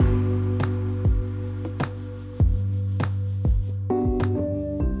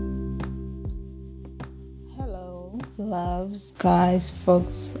loves, guys,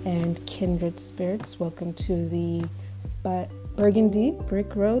 folks, and kindred spirits. Welcome to the Burgundy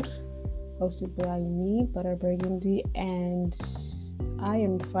Brick Road, hosted by me, Butter Burgundy, and I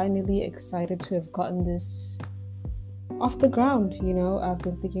am finally excited to have gotten this off the ground. I've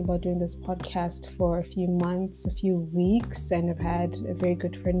been thinking about doing this podcast for a few months, a few weeks, and I've had a very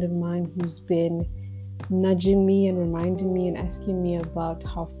good friend of mine who's been nudging me and reminding me and asking me about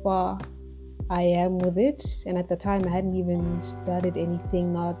how far I am with it. And at the time, I hadn't even started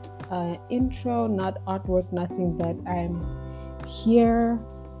anything, not intro, not artwork, nothing, but I'm here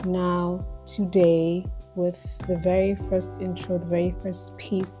now today with the very first intro, the very first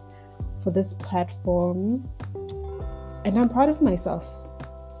piece for this platform. And I'm proud of myself.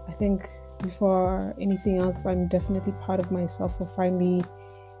 I think before anything else, I'm definitely proud of myself for finally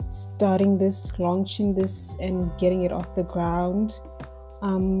starting this, launching this, and getting it off the ground.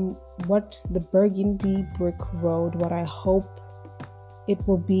 What the Burgundy Brick Road, what I hope it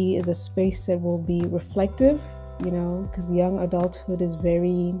will be is a space that will be reflective, because young adulthood is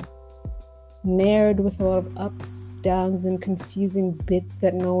very marred with a lot of ups, downs, and confusing bits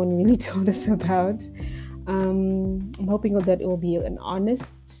that no one really told us about. I'm hoping that it will be an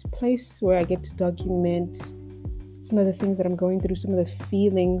honest place where I get to document some of the things that I'm going through, some of the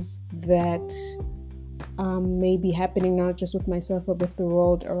feelings that may be happening, not just with myself, but with the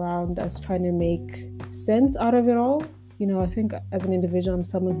world around us, trying to make sense out of it all. I think as an individual, I'm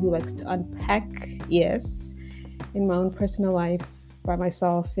someone who likes to unpack, yes, in my own personal life, by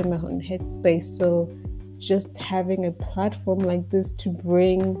myself, in my own headspace. So just having a platform like this to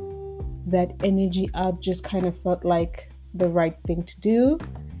bring that energy out just kind of felt like the right thing to do.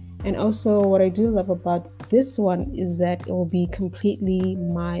 And also what I do love about this one is that it will be completely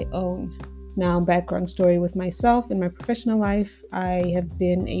my own. Now, background story with myself in my professional life, I have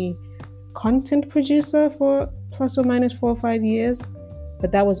been a content producer for plus or minus 4 or 5 years,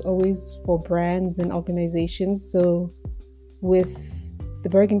 but that was always for brands and organizations. So with the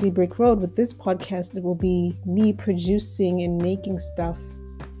Burgundy Brick Road, with this podcast, it will be me producing and making stuff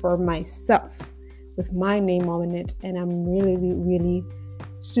for myself with my name on it. And I'm really, really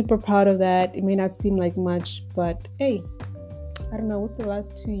super proud of that. It may not seem like much, but hey, I don't know, with the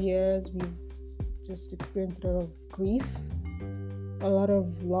last 2 years, we've just experienced a lot of grief, a lot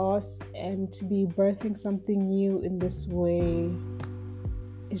of loss, and to be birthing something new in this way,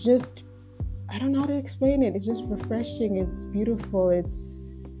 it's just, I don't know how to explain it. It's just refreshing. It's beautiful. It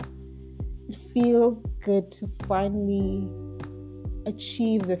feels good to finally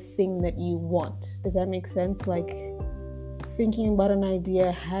achieve the thing that you want. Does that make sense? Like thinking about an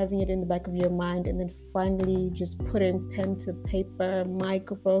idea, having it in the back of your mind, and then finally just putting pen to paper,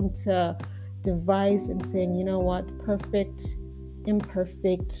 microphone to device, and saying, you know what, perfect,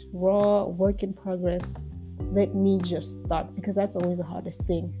 imperfect, raw, work in progress. Let me just start, because that's always the hardest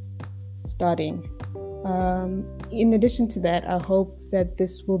thing, starting. In addition to that, I hope that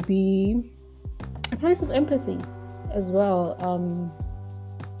this will be a place of empathy as well,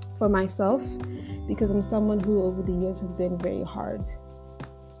 for myself, because I'm someone who over the years has been very hard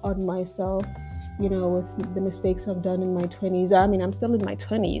on myself, with the mistakes I've done in my 20s. I mean, I'm still in my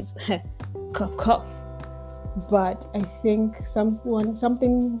 20s, cough, cough. But I think someone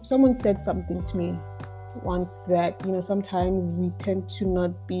said something to me once that, sometimes we tend to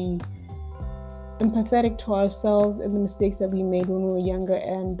not be empathetic to ourselves and the mistakes that we made when we were younger.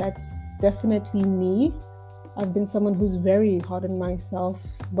 And that's definitely me. I've been someone who's very hard on myself,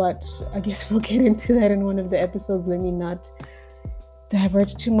 but I guess we'll get into that in one of the episodes. Let me not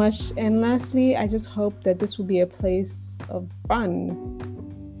diverge too much. And lastly, I just hope that this will be a place of fun,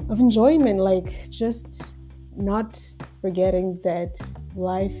 of enjoyment, like just not forgetting that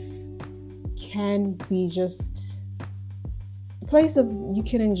life can be just a place of you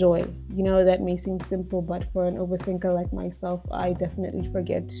can enjoy. That may seem simple, but for an overthinker like myself, I definitely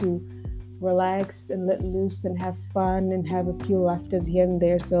forget to relax and let loose and have fun and have a few laughters here and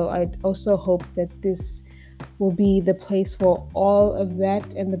there. So I also hope that this will be the place for all of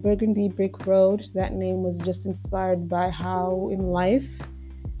that. And the Burgundy Brick Road, that name was just inspired by how in life,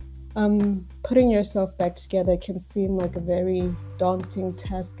 putting yourself back together can seem like a very daunting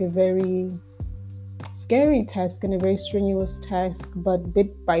task, a very scary task, and a very strenuous task. But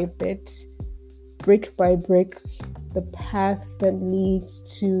bit by bit, brick by brick, the path that leads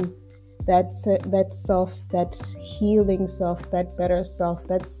to that self, that healing self, that better self,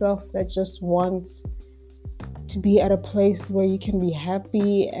 that self that just wants to be at a place where you can be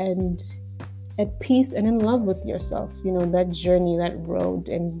happy and at peace and in love with yourself, that journey, that road.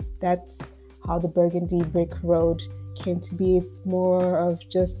 And that's how the Burgundy Brick Road came to be. It's more of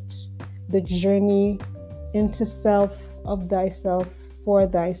just the journey into self, of thyself, for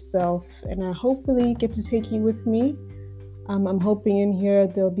thyself. And I hopefully get to take you with me. I'm hoping in here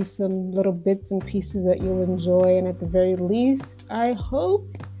there'll be some little bits and pieces that you'll enjoy. And at the very least, I hope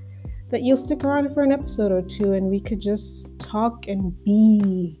that you'll stick around for an episode or two and we could just talk and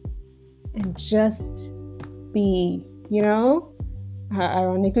be and just be,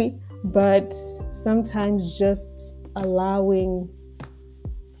 ironically, but sometimes just allowing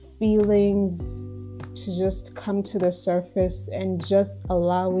feelings to just come to the surface and just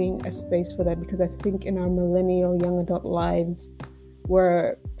allowing a space for that, because I think in our millennial young adult lives,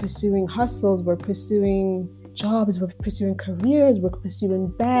 we're pursuing hustles, we're pursuing jobs, we're pursuing careers, we're pursuing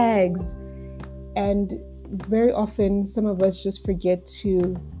bags, and very often some of us just forget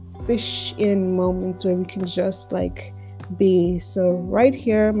to fish in moments where we can just be. So right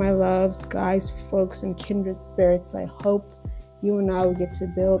here, my loves, guys, folks, and kindred spirits, I hope you and I will get to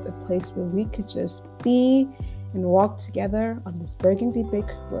build a place where we could just be and walk together on this Burgundy Brick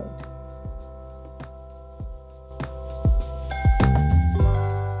Road.